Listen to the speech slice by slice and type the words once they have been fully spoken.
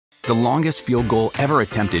The longest field goal ever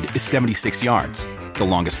attempted is 76 yards. The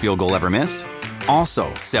longest field goal ever missed?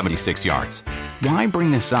 Also 76 yards. Why bring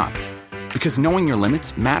this up? Because knowing your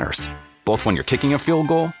limits matters, both when you're kicking a field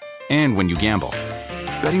goal and when you gamble.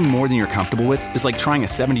 Betting more than you're comfortable with is like trying a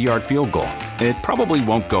 70-yard field goal. It probably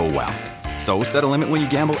won't go well. So set a limit when you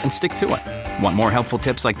gamble and stick to it. Want more helpful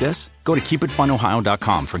tips like this? Go to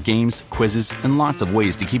keepitfunohio.com for games, quizzes, and lots of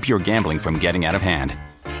ways to keep your gambling from getting out of hand.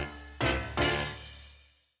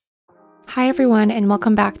 Hi, everyone, and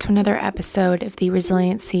welcome back to another episode of the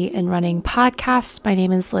Resiliency in Running podcast. My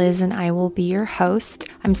name is Liz, and I will be your host.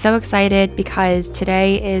 I'm so excited because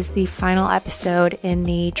today is the final episode in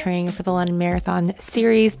the Training for the London Marathon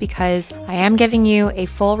series because I am giving you a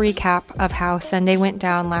full recap of how Sunday went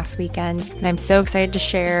down last weekend, and I'm so excited to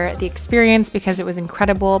share the experience because it was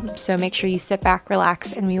incredible. So make sure you sit back,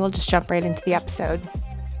 relax, and we will just jump right into the episode.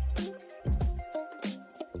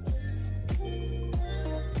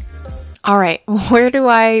 All right, where do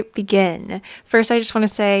I begin? First, I just want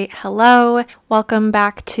to say hello. Welcome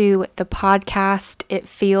back to the podcast. It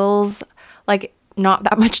feels like not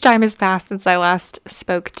that much time has passed since I last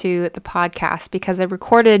spoke to the podcast because I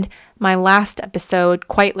recorded my last episode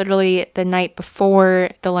quite literally the night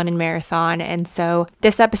before the London Marathon. And so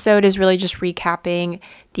this episode is really just recapping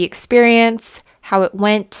the experience, how it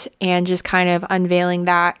went, and just kind of unveiling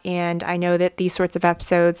that. And I know that these sorts of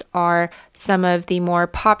episodes are some of the more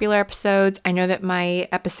popular episodes. I know that my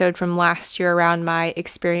episode from last year around my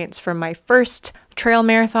experience from my first trail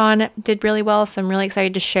marathon did really well. So I'm really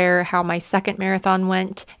excited to share how my second marathon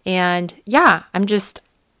went. And yeah,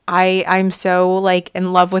 I'm so like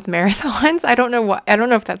in love with marathons. I don't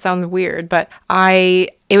know if that sounds weird, but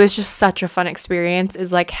it was just such a fun experience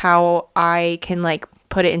is like how I can like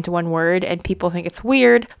put it into one word, and people think it's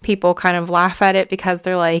weird. People kind of laugh at it because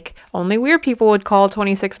they're like, only weird people would call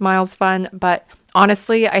 26 miles fun. But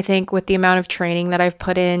honestly, I think with the amount of training that I've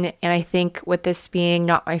put in, and I think with this being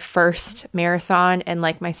not my first marathon and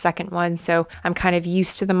like my second one, so I'm kind of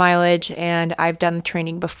used to the mileage and I've done the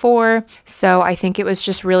training before. So I think it was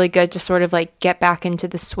just really good to sort of like get back into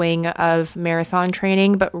the swing of marathon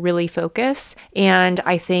training, but really focus. And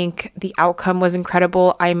I think the outcome was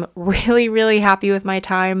incredible. I'm really, really happy with my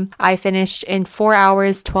time. I finished in 4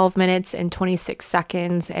 hours, 12 minutes, and 26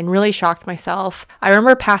 seconds and really shocked myself. I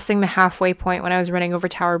remember passing the halfway point when I was running over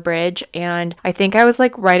Tower Bridge, and I think I was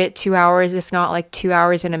like right at 2 hours, if not like 2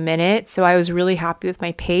 hours and a minute. So I was really happy with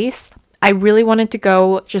my pace. I really wanted to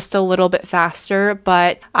go just a little bit faster,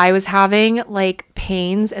 but I was having like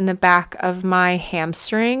pains in the back of my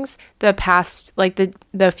hamstrings the past like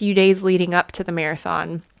the few days leading up to the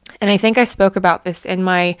marathon. And I think I spoke about this in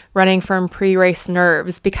my Running Firm pre-race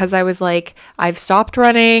nerves because I was like, I've stopped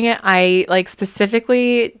running. I like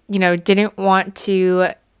specifically, didn't want to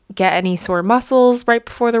get any sore muscles right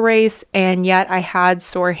before the race, and yet I had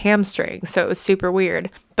sore hamstrings, so it was super weird.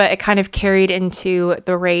 But it kind of carried into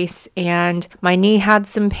the race, and my knee had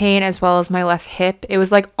some pain as well as my left hip. It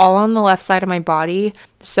was like all on the left side of my body.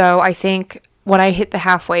 So I think when I hit the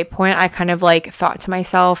halfway point, I kind of like thought to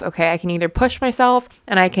myself, okay, I can either push myself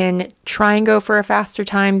and I can try and go for a faster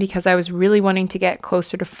time because I was really wanting to get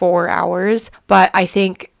closer to 4 hours. But I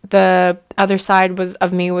think the other side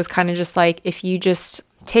of me was kind of just like, if you just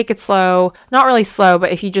take it slow, not really slow,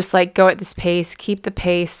 but if you just like go at this pace, keep the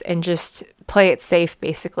pace and just play it safe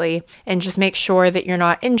basically, and just make sure that you're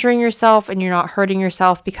not injuring yourself and you're not hurting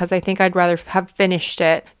yourself, because I think I'd rather have finished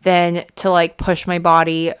it than to like push my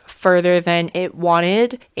body further than it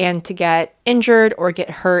wanted and to get injured or get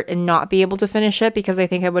hurt and not be able to finish it, because I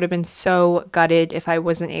think I would have been so gutted if I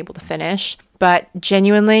wasn't able to finish. But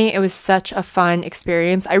genuinely, it was such a fun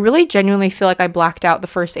experience. I really genuinely feel like I blacked out the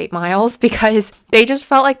first 8 miles because they just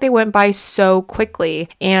felt like they went by so quickly.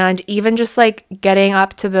 And even just like getting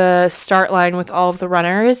up to the start line with all of the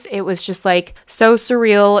runners, it was just like so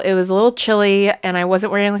surreal. It was a little chilly and I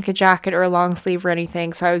wasn't wearing like a jacket or a long sleeve or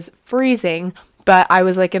anything, so I was freezing. But I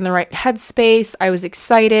was like in the right headspace. I was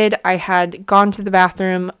excited. I had gone to the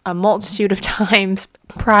bathroom a multitude of times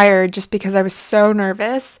prior just because I was so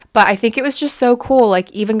nervous. But I think it was just so cool,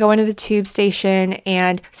 like even going to the tube station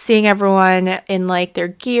and seeing everyone in like their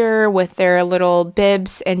gear with their little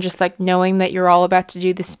bibs and just like knowing that you're all about to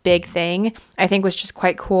do this big thing, I think was just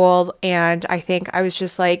quite cool. And I think I was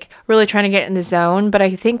just like really trying to get in the zone. But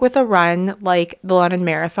I think with a run like the London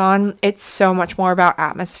Marathon, it's so much more about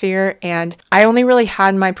atmosphere. And I only really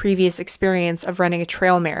had my previous experience of running a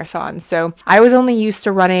trail marathon. So I was only used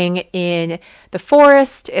to running in the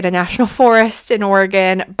forest, in a national forest in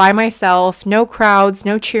Oregon by myself, no crowds,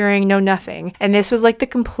 no cheering, no nothing. And this was like the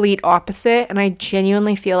complete opposite. And I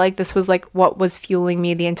genuinely feel like this was like what was fueling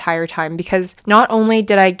me the entire time, because not only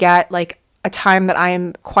did I get like a time that I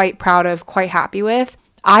am quite proud of, quite happy with,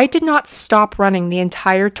 I did not stop running the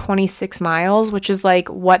entire 26 miles, which is like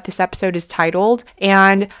what this episode is titled.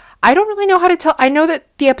 And I don't really know how to tell. I know that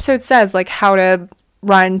the episode says like how to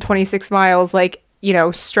run 26 miles, like, you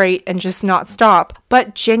know, straight and just not stop.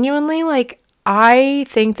 But genuinely, like, I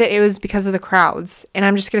think that it was because of the crowds. And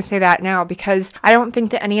I'm just going to say that now, because I don't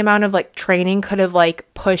think that any amount of like training could have like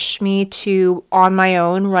pushed me to on my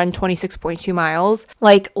own run 26.2 miles.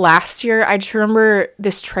 Like last year, I just remember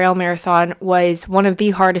this trail marathon was one of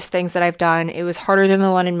the hardest things that I've done. It was harder than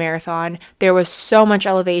the London Marathon. There was so much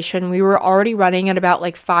elevation. We were already running at about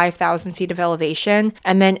like 5,000 feet of elevation,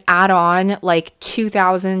 and then add on like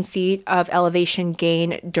 2,000 feet of elevation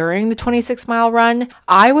gain during the 26-mile run.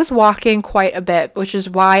 I was walking quite a bit, which is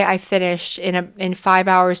why I finished in 5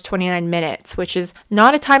 hours 29 minutes, which is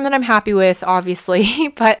not a time that I'm happy with, obviously,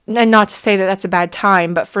 but, and not to say that that's a bad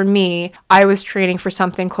time, but for me, I was training for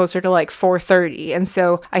something closer to like 4:30. And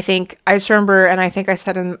so I just remember, and I think I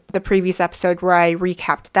said in the previous episode where I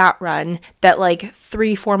recapped that run, that like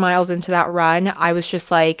 3-4 miles into that run, I was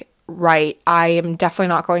just like, right, I am definitely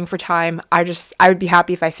not going for time. I would be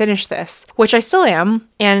happy if I finished this, which I still am.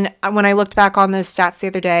 And when I looked back on those stats the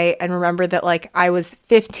other day and remembered that like I was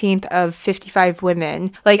 15th of 55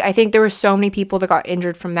 women, like I think there were so many people that got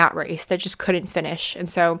injured from that race that just couldn't finish. And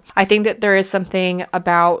so I think that there is something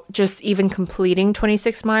about just even completing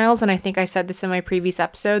 26 miles. And I think I said this in my previous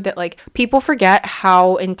episode that like people forget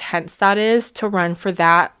how intense that is to run for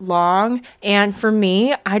that long. And for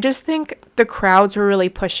me, I just think the crowds were really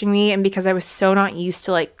pushing me, and because I was so not used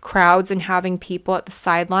to like crowds and having people at the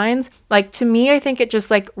sidelines, like to me, I think it just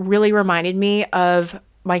like really reminded me of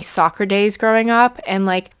my soccer days growing up. And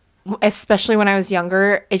like especially when I was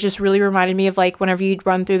younger, it just really reminded me of like whenever you'd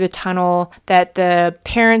run through the tunnel that the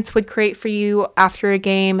parents would create for you after a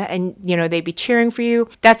game, and you know, they'd be cheering for you.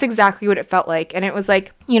 That's exactly what it felt like. And it was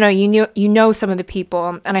like, you know some of the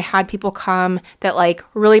people, and I had people come that like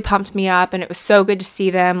really pumped me up, and it was so good to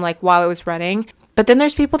see them like while I was running. But then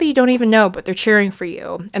there's people that you don't even know, but they're cheering for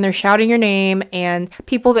you and they're shouting your name, and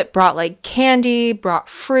people that brought like candy, brought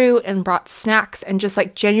fruit, and brought snacks, and just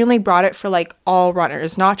like genuinely brought it for like all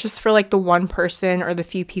runners, not just for like the one person or the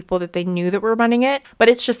few people that they knew that were running it. But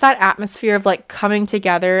it's just that atmosphere of like coming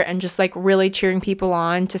together and just like really cheering people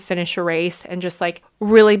on to finish a race, and just like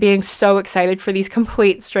really being so excited for these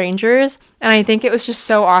complete strangers. And I think it was just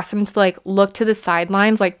so awesome to like look to the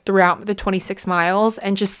sidelines like throughout the 26 miles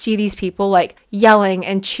and just see these people like yelling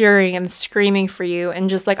and cheering and screaming for you. And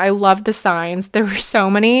just like, I loved the signs. There were so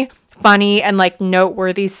many funny and like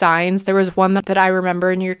noteworthy signs. There was one that I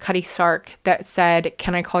remember near Cutty Sark that said,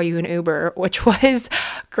 "Can I call you an Uber?" which was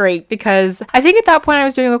great, because I think at that point I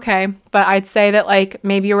was doing okay. But I'd say that like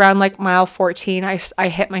maybe around like mile 14, I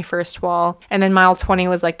hit my first wall, and then mile 20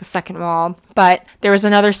 was like the second wall. But there was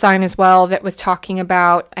another sign as well that was talking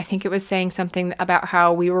about, I think it was saying something about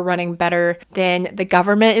how we were running better than the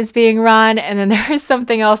government is being run. And then there was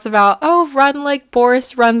something else about, oh, run like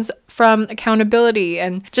Boris runs from accountability,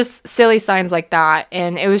 and just silly signs like that.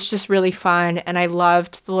 And it was just really fun. And I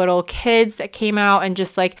loved the little kids that came out and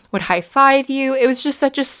just like would high five you. It was just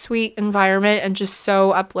such a sweet environment and just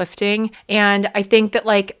so uplifting. And I think that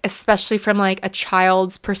like, especially from like a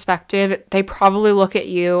child's perspective, they probably look at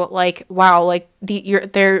you like, wow, like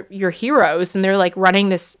they're your heroes, and they're like running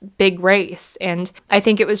this big race. And I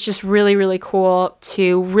think it was just really, really cool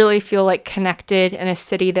to really feel like connected in a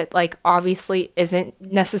city that like obviously isn't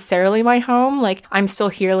necessarily my home. Like I'm still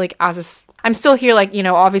here like you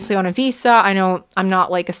know, obviously on a visa. I know I'm not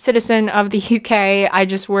like a citizen of the UK. I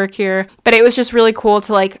just work here. But it was just really cool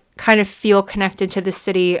to like kind of feel connected to the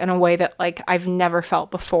city in a way that like I've never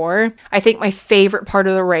felt before. I think my favorite part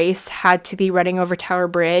of the race had to be running over Tower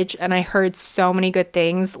Bridge, and I heard so many good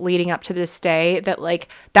things leading up to this day that like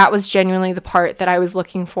that was genuinely the part that I was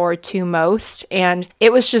looking forward to most. And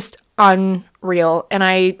it was just unreal. And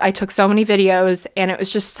I took so many videos, and it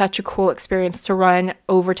was just such a cool experience to run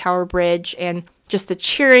over Tower Bridge. And just the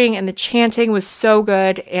cheering and the chanting was so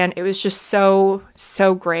good, and it was just so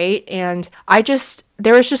great. And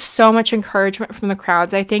there was just so much encouragement from the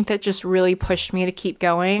crowds, I think, that just really pushed me to keep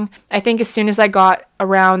going. I think as soon as I got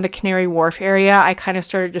around the Canary Wharf area, I kind of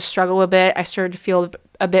started to struggle a bit. I started to feel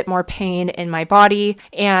a bit more pain in my body,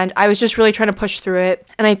 and I was just really trying to push through it.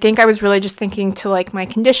 And I think I was really just thinking to like my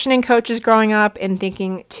conditioning coaches growing up, and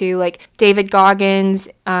thinking to like David Goggins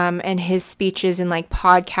and his speeches and like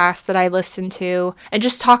podcasts that I listened to, and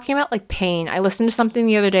just talking about like pain. I listened to something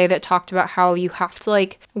the other day that talked about how you have to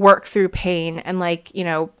like work through pain, and like, you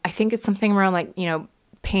know, I think it's something around like, you know,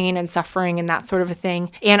 pain and suffering and that sort of a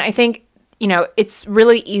thing. And I think, you know, it's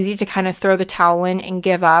really easy to kind of throw the towel in and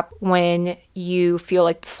give up when you feel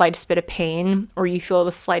like the slightest bit of pain or you feel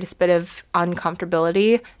the slightest bit of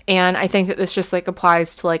uncomfortability. And I think that this just like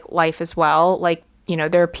applies to like life as well. Like, you know,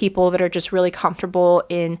 there are people that are just really comfortable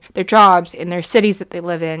in their jobs, in their cities that they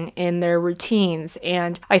live in their routines.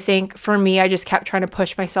 And I think for me, I just kept trying to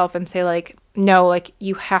push myself and say like, no, like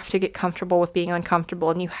you have to get comfortable with being uncomfortable,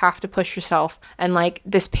 and you have to push yourself, and like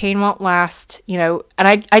this pain won't last, you know.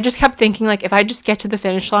 And I just kept thinking like, if I just get to the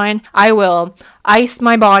finish line, I will ice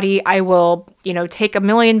my body, I will, you know, take a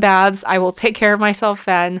million baths, I will take care of myself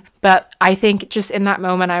then. But I think just in that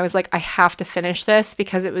moment, I was like, I have to finish this,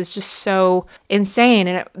 because it was just so insane,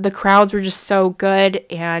 and the crowds were just so good,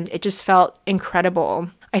 and it just felt incredible.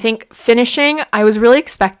 I think finishing, I was really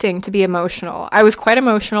expecting to be emotional. I was quite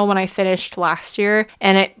emotional when I finished last year,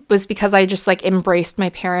 and it was because I just like embraced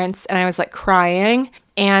my parents, and I was like crying.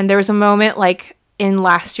 And there was a moment like in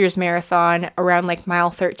last year's marathon around like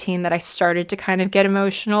mile 13 that I started to kind of get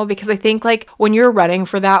emotional, because I think like when you're running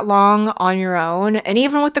for that long on your own, and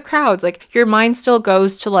even with the crowds, like your mind still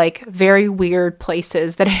goes to like very weird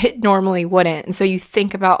places that it normally wouldn't. And so you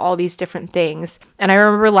think about all these different things. And I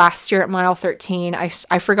remember last year at mile 13,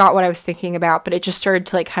 I forgot what I was thinking about, but it just started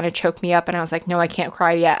to like kind of choke me up, and I was like, no, I can't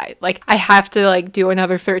cry yet. Like I have to like do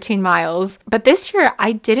another 13 miles. But this year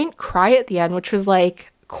I didn't cry at the end, which was like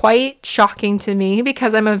quite shocking to me,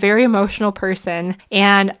 because I'm a very emotional person,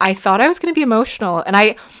 and I thought I was going to be emotional. And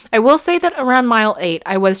I will say that around mile 8,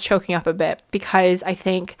 I was choking up a bit, because I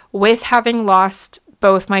think with having lost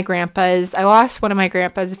both my grandpas, I lost one of my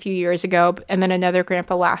grandpas a few years ago, and then another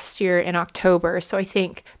grandpa last year in October. So I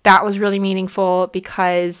think that was really meaningful,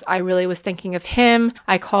 because I really was thinking of him.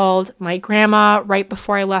 I called my grandma right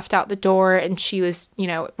before I left out the door, and she was, you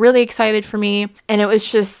know, really excited for me. And it was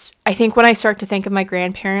just, I think when I start to think of my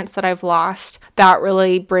grandparents that I've lost, that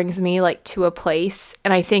really brings me like to a place.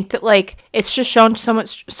 And I think that like it's just shown so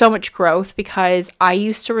much growth, because I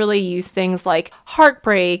used to really use things like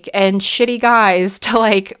heartbreak and shitty guys to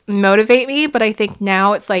like motivate me. But I think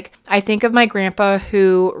now it's like, I think of my grandpa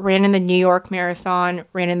who ran in the New York Marathon,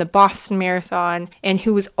 ran in the Boston Marathon, and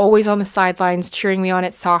who was always on the sidelines cheering me on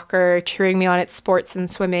at soccer, cheering me on at sports and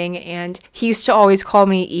swimming. And he used to always call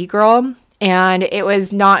me E-girl. And it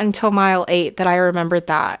was not until mile 8 that I remembered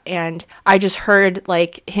that. And I just heard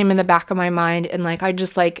like him in the back of my mind, and like I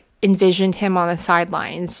just like envisioned him on the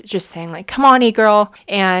sidelines just saying like, come on, E-girl.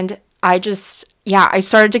 And I just, yeah, I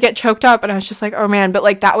started to get choked up, and I was just like, oh man. But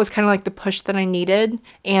like that was kind of like the push that I needed.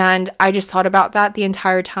 And I just thought about that the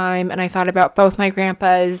entire time. And I thought about both my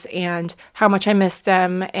grandpas and how much I missed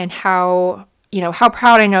them, and how, you know, how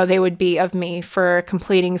proud I know they would be of me for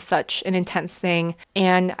completing such an intense thing.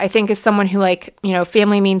 And I think as someone who like, you know,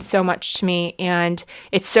 family means so much to me, and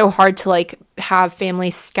it's so hard to like have family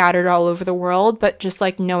scattered all over the world, but just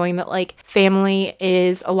like knowing that like family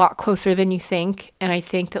is a lot closer than you think. And I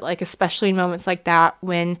think that like, especially in moments like that,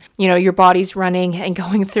 when, you know, your body's running and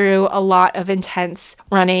going through a lot of intense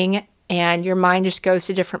running, and your mind just goes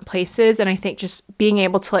to different places. And I think just being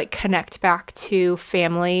able to like connect back to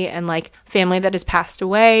family, and like family that has passed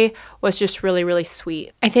away, was just really, really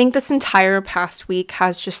sweet. I think this entire past week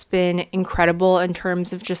has just been incredible in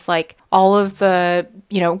terms of just like all of the,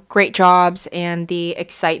 you know, great jobs and the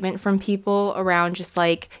excitement from people around just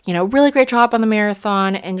like, you know, really great job on the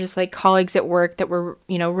marathon, and just like colleagues at work that were,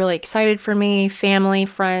 you know, really excited for me, family,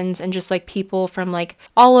 friends, and just like people from like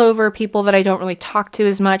all over, people that I don't really talk to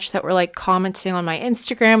as much that were like commenting on my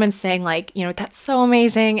Instagram and saying like, you know, that's so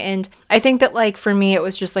amazing. And I think that like for me, it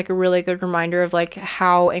was just like a really good reminder of like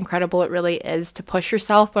how incredible it really is to push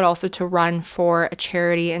yourself, but also to run for a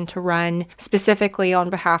charity, and to run specifically on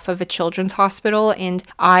behalf of a children's hospital. And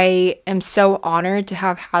I am so honored to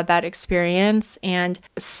have had that experience. And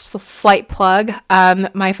slight plug,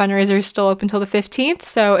 my fundraiser is still open till the 15th,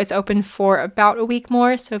 so it's open for about a week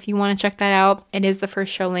more. So if you want to check that out, it is the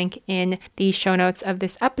first show link in the show notes of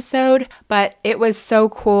this episode. But it was so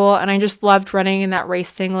cool, and I just loved running in that race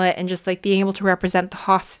singlet, and just like being able to represent the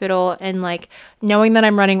hospital, and like knowing that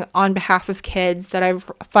I'm running on behalf of kids, that I've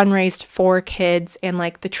fundraised for kids and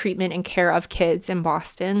like the treatment and care of kids in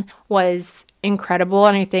Boston, was incredible.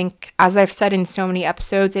 And I think, as I've said in so many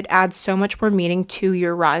episodes, it adds so much more meaning to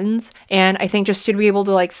your runs. And I think just to be able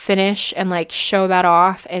to like finish and like show that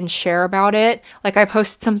off and share about it. Like I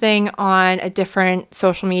posted something on a different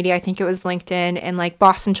social media, I think it was LinkedIn, and like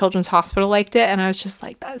Boston Children's Hospital liked it. And I was just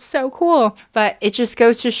like, that's so cool. But it just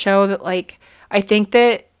goes to show that like, I think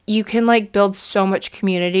that you can like build so much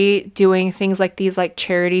community doing things like these like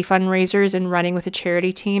charity fundraisers and running with a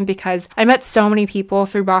charity team, because I met so many people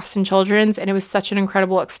through Boston Children's and it was such an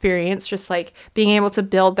incredible experience, just like being able to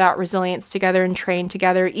build that resilience together and train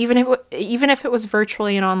together, even if it was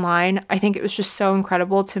virtually and online. I think it was just so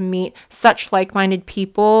incredible to meet such like-minded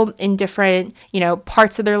people in different,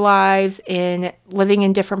 parts of their lives, in living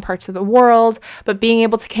in different parts of the world, but being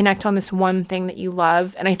able to connect on this one thing that you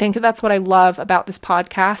love. And I think that that's what I love about this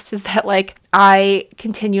podcast, is that like I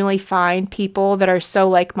continually find people that are so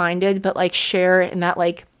like-minded, but like share in that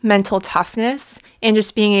like mental toughness, and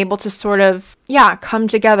just being able to sort of, come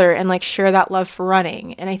together and like share that love for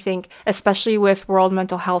running. And I think especially with World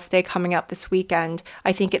Mental Health Day coming up this weekend,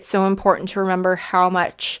 I think it's so important to remember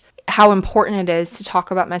how important it is to talk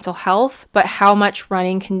about mental health, but how much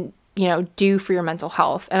running can do for your mental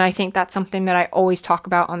health. And I think that's something that I always talk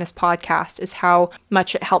about on this podcast, is how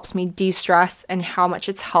much it helps me de-stress and how much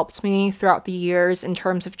it's helped me throughout the years in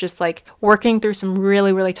terms of just like working through some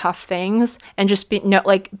really, really tough things, and just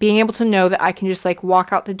being able to know that I can just like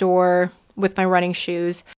walk out the door with my running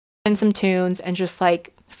shoes and some tunes and just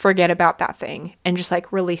like forget about that thing and just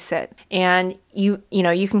like release it. And you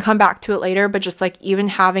can come back to it later, but just like even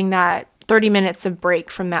having that 30 minutes of break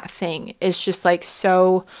from that thing is just like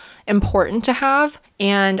so important to have.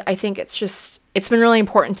 And I think it's been really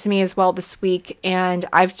important to me as well this week. And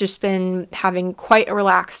I've just been having quite a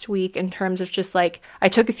relaxed week in terms of just like, I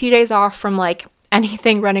took a few days off from like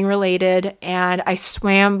anything running related, and I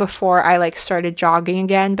swam before I like started jogging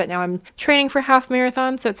again, but now I'm training for half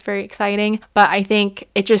marathon, so it's very exciting. But I think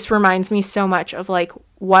it just reminds me so much of like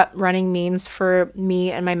what running means for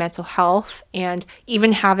me and my mental health. And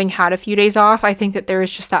even having had a few days off, I think that there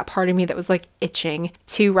was just that part of me that was like itching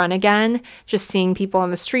to run again, just seeing people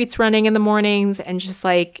on the streets running in the mornings, and just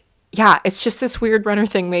like, it's just this weird runner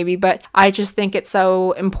thing maybe, but I just think it's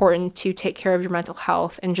so important to take care of your mental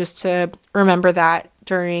health and just to remember that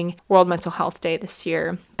during World Mental Health Day this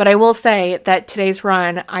year. But I will say that today's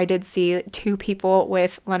run, I did see 2 people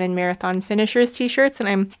with London Marathon finishers t-shirts,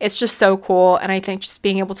 and it's just so cool. And I think just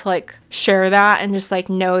being able to like share that and just like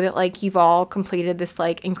know that like you've all completed this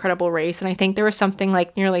like incredible race. And I think there was something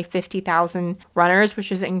like nearly 50,000 runners,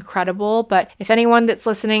 which is incredible. But if anyone that's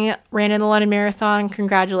listening ran in the London Marathon,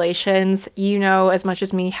 congratulations. You know as much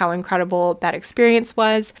as me how incredible that experience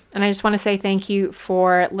was. And I just want to say thank you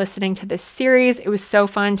for listening to this series. It was so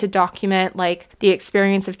fun to document like the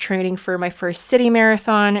experience of training for my first city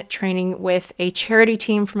marathon, training with a charity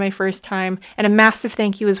team for my first time, and a massive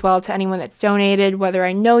thank you as well to anyone that's donated, whether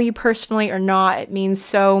I know you personally or not. It means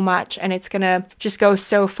so much, and it's gonna just go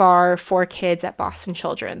so far for kids at Boston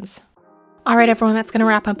Children's. All right, everyone, that's going to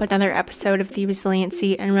wrap up another episode of the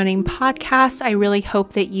Resiliency and Running podcast. I really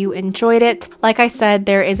hope that you enjoyed it. Like I said,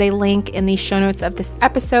 there is a link in the show notes of this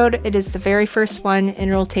episode. It is the very first one, and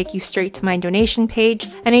it'll take you straight to my donation page.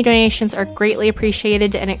 Any donations are greatly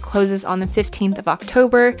appreciated, and it closes on the 15th of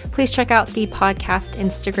October. Please check out the podcast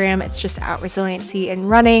Instagram. It's just at Resiliency and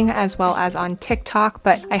Running, as well as on TikTok.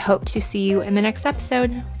 But I hope to see you in the next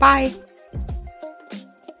episode. Bye.